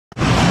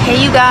Hey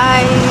you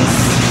guys,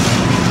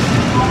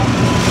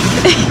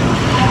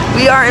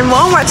 we are in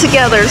Walmart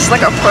together. It's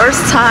like our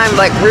first time,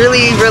 like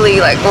really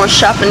like going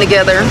shopping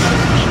together.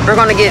 We're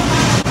gonna get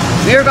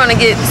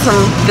some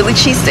Philly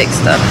cheesesteak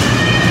stuff.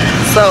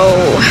 So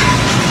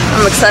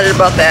I'm excited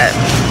about that.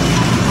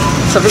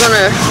 So we're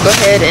gonna go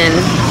ahead and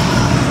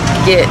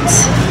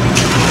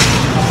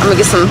I'm gonna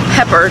get some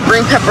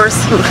green peppers.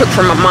 I'm gonna cook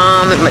for my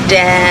mom and my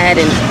dad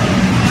and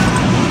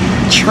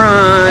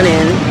Tron,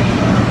 and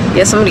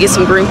yes, I'm gonna get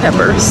some green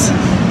peppers.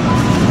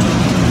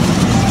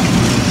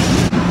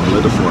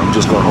 I'm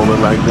just gonna hold it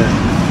like that.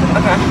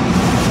 Okay.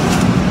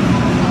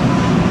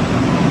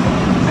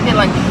 I get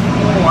like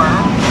 4.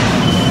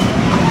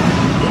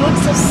 It looks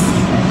so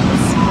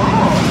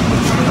small.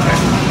 Okay.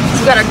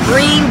 So we got a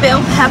green bell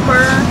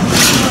pepper.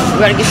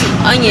 We gotta get some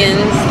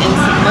onions and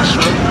some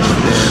mushrooms.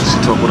 Yeah, she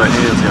talk with her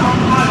hands, y'all.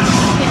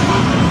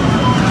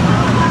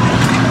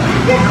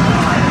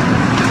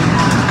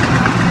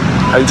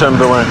 How you turn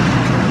it around?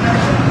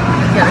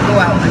 You gotta go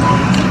out.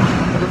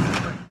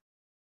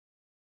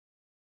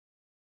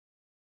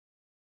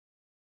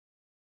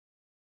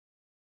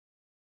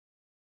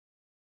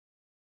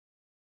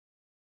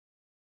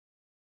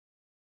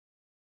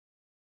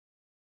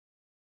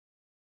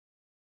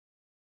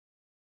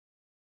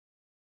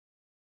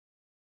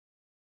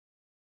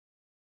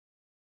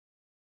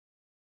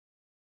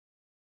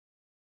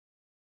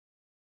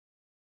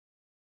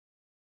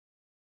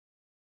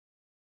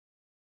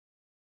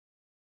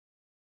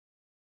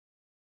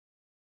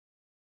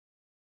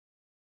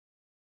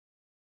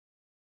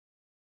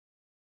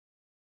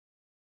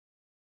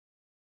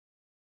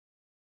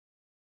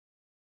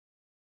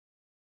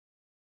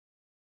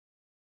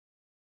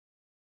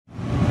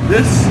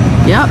 This?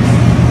 Yep.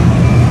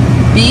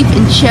 Beef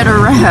and cheddar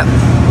wrap.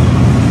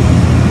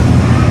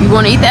 You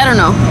want to eat that or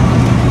no?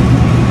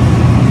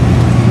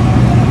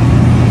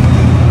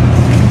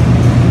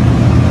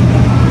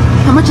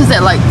 How much is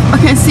that? Like, I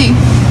can't see.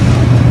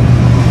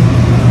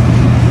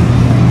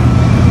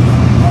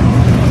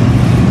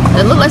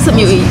 It look like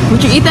something you eat.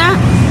 Would you eat that?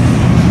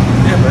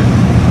 Yeah, man.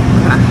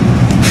 Okay.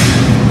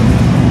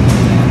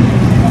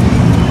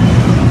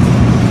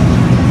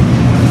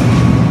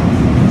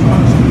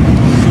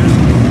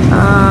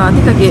 I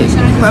think I get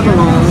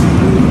provolone.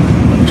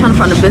 I'm trying to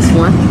find the best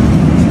one.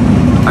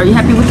 Are you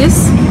happy with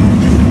this?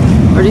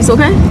 Are these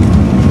okay?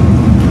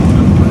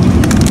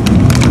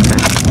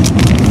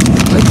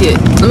 Okay.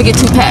 Let me get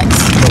 2 packs.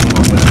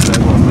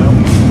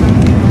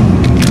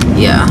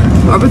 Yeah.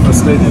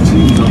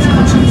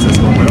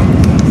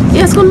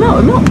 Yeah, it's gonna melt.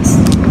 It melts.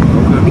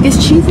 Okay. It gets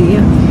cheesy,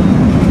 yeah.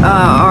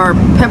 Or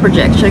pepper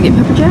jack. Should I get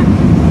pepper jack?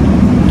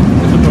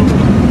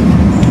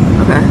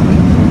 Okay.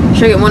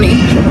 Should I get one of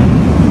each?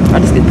 I'll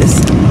just get this.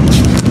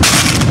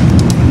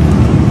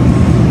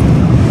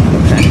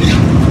 Okay.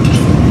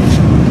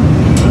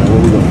 Where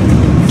we going?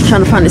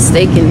 Trying to find a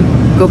steak and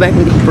go back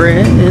and get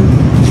bread and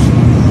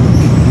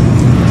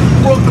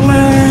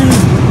Brooklyn.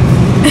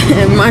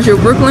 It reminds you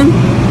of Brooklyn,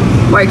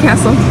 White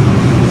Castle.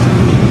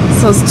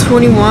 So it's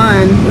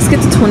 21. Let's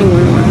get to 21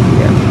 one.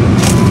 Yeah.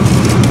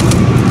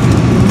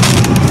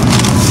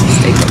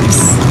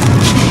 Steakhouse.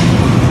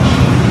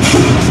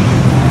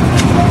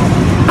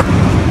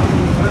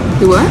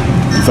 Do what?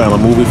 You found a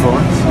movie for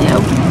us? Yeah,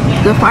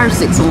 the Fire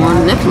Stick's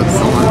on, Netflix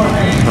is on.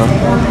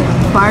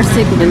 Huh? Fire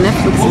Stick with the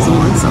Netflix is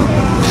on, so.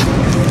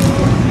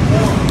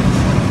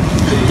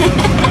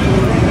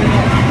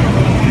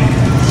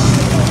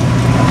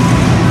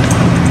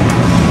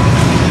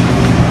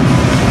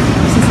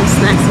 See some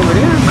snacks over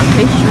there, my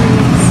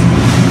pastries.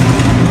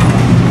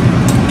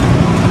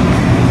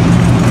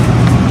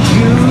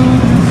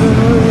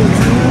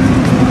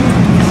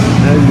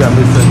 Now you got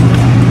me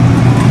thinking.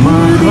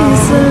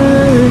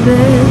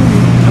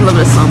 I love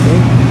this song,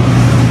 babe.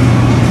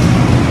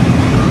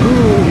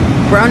 Ooh,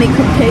 brownie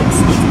cupcakes.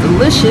 It's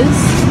delicious.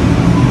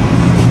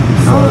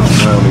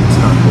 Brownie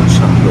taco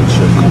chocolate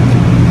chip cookie.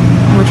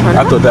 I'm gonna try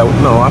that. I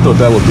thought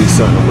that would be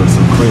something with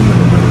some cream in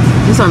it.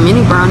 These are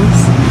mini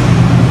brownies.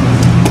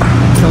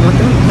 Don't want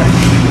them? Okay.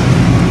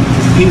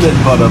 Peanut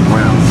butter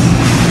brownies.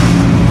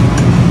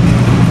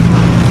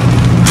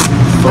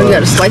 Oh, you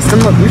gotta slice them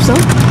up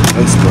yourself?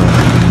 Nice brown.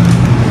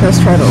 Let's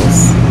try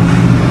those.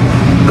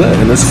 Good,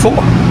 and it's 4.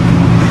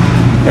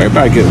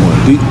 Everybody get one.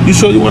 You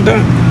sure you want that?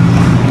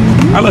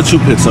 Mm-hmm. I'll let you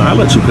pick some. Hey,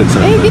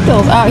 get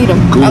those. I'll eat them.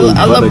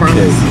 I love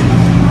brownies.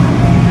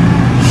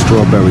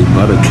 Strawberry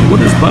butter cake. What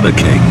is butter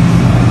cake?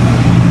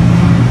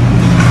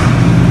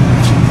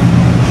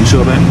 You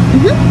sure that?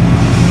 Mm-hmm.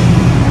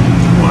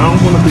 Well, I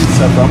don't want to be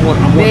separate.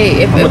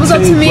 Hey, if it was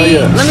up to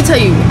me, let me tell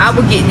you, I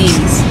would get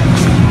these.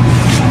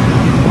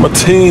 I'm a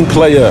team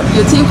player.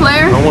 You're a team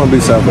player? I don't want to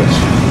be selfish.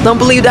 Don't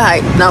believe the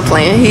hype. Not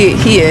playing.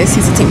 He is.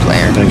 He's a team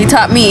player. He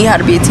taught me how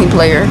to be a team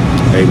player.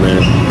 Hey,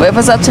 man. But if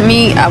it's up to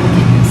me, I would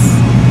get this.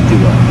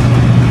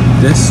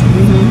 This?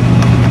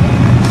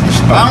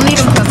 Mm-hmm. I don't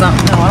need them because I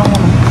don't want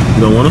them.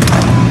 You don't want them?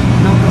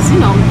 No, because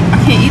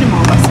I can't eat them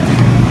all by myself.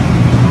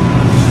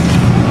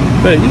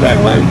 Man, you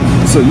act like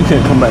so you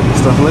can't come back and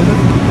stuff later?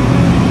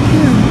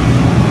 Yeah.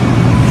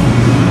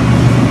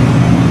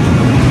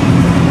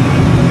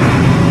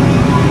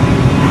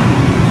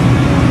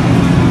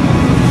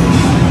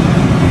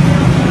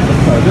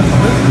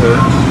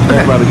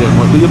 about to get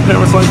one. Do your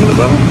parents like peanut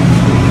butter?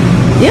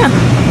 Yeah.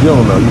 You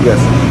don't know. You guess.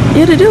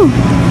 Yeah, they do.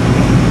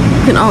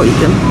 You can all eat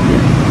them.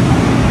 Yeah.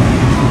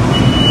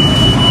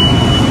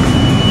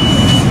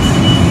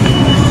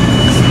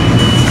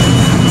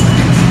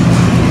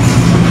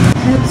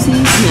 Pepsi,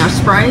 our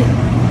Sprite.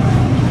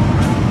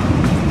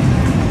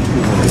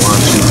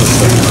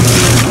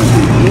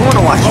 You want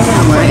to watch me,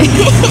 right?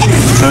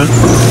 Huh?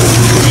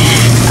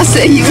 I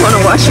said you want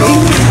to watch me.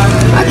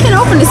 I can't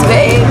open this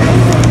bag.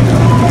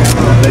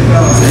 You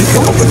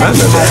can open none of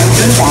that.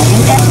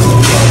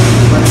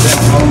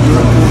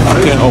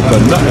 I can't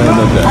open nothing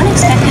of that.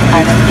 Unexpected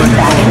item in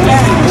bag and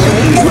carriage.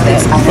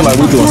 I feel like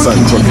we're doing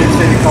something crooked.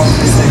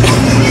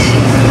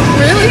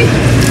 Really?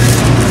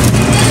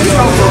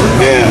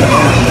 Yeah.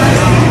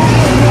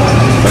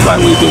 It's like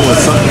we're doing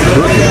something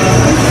crooked.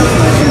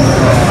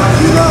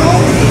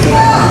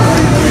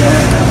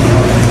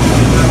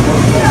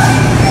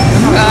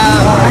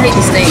 I hate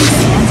these things.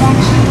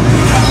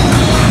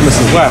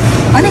 Listen, what?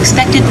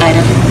 Unexpected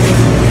item.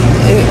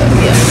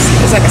 Yes,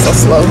 it's like it's so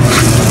slow.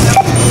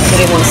 So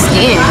they want to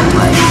scan.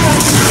 Like,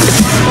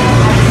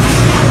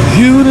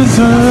 You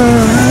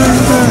deserve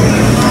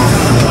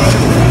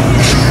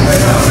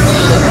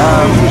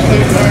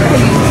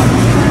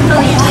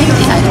Type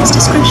the item's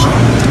description.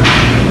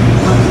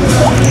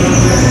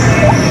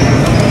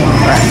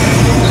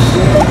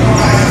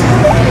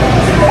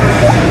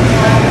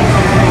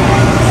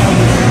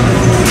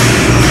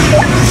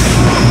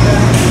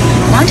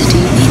 Quantity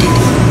needed.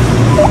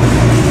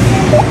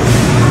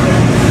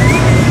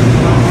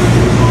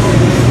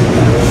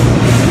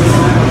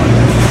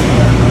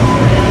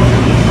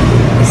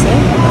 see?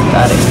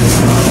 Got it.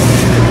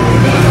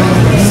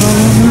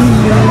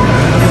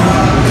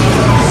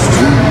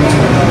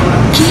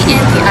 Key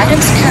in the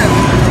item's code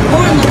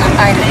or look up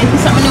item.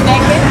 Something new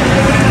back there?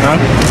 Huh?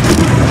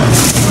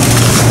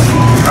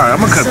 Alright, I'm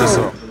gonna cut this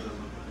off.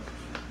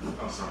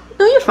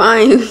 No, you're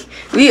fine.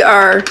 We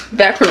are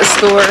back from the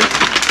store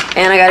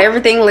and I got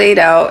everything laid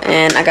out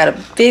and I got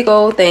a big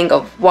old thing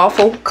of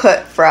waffle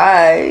cut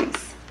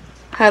fries.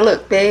 Hi,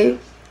 look, babe.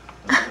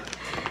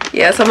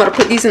 Yeah, so I'm gonna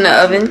put these in the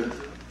oven.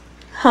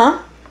 Huh?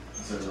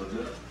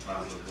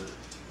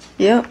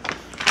 Yep.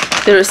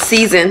 They're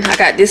seasoned. I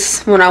got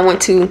this when I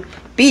went to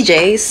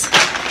BJ's.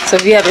 So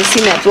if you haven't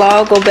seen that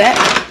vlog, go back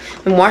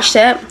and watch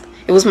that.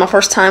 It was my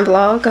first time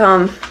vlog.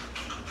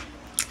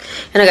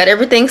 And I got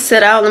everything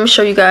set out. Let me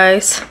show you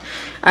guys.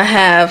 I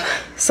have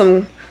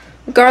some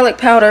garlic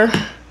powder,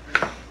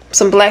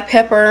 some black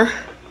pepper,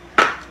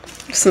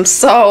 some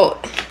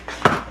salt,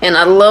 and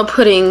I love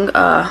putting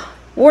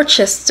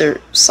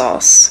Worcester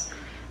sauce.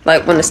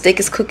 Like when the steak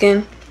is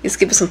cooking, just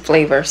give it some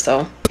flavor.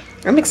 So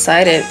I'm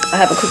excited. I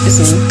haven't cooked this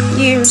in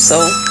years, so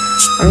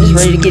I'm just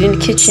ready to get in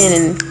the kitchen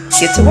and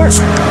get to work.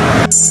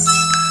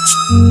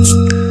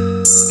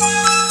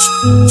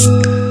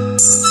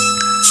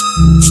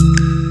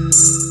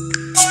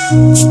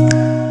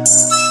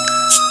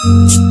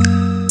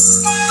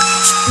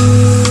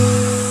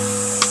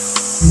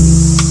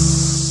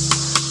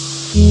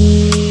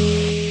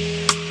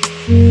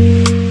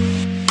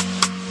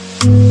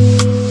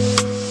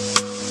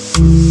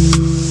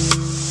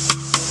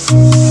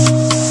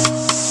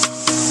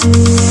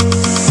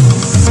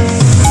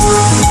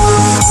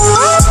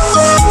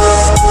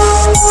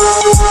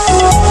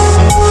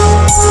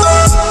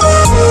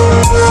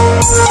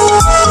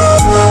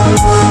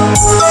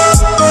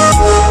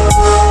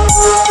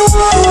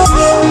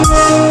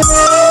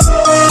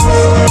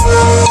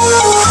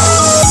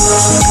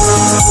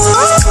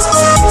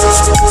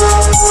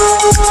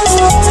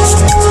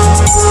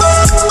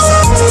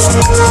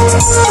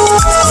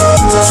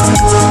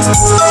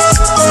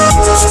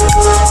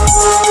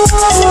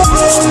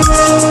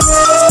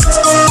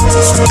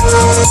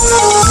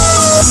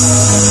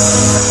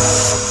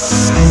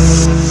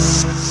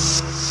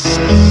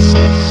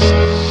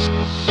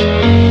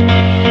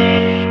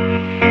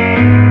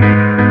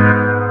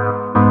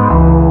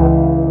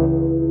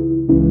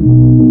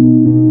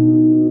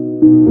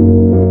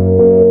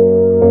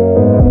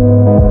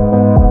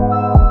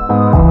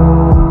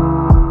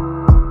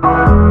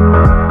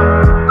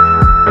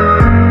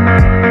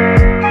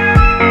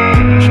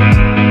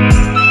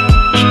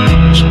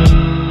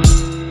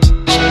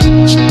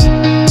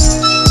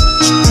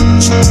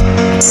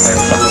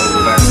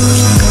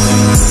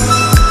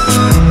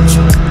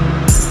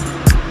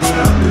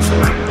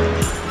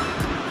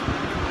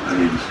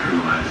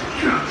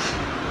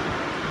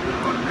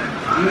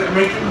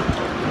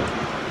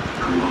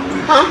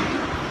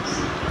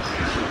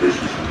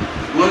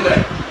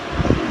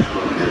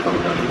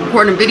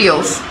 Recording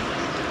videos.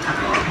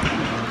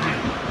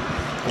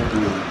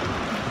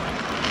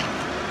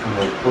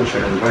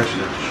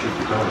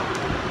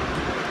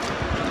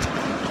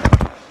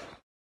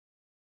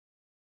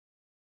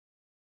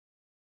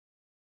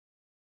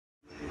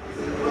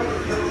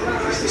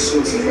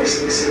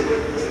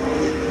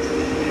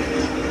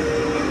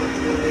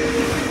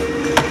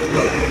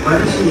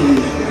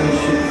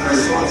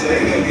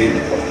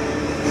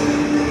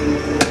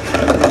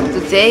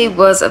 Today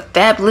was a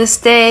fabulous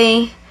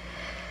day,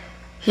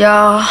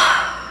 y'all.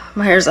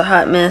 My hair's a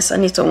hot mess. I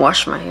need to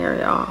wash my hair,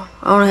 y'all.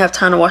 I don't have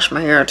time to wash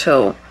my hair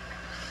until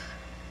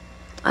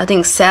I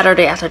think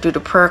Saturday after I do the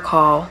prayer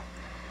call.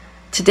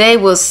 Today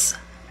was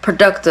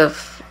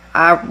productive.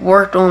 I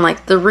worked on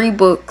like 3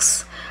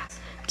 books.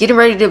 Getting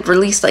ready to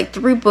release like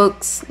 3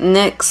 books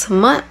next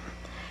month.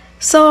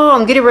 So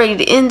I'm getting ready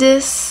to end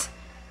this.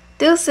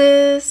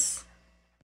 Deuces.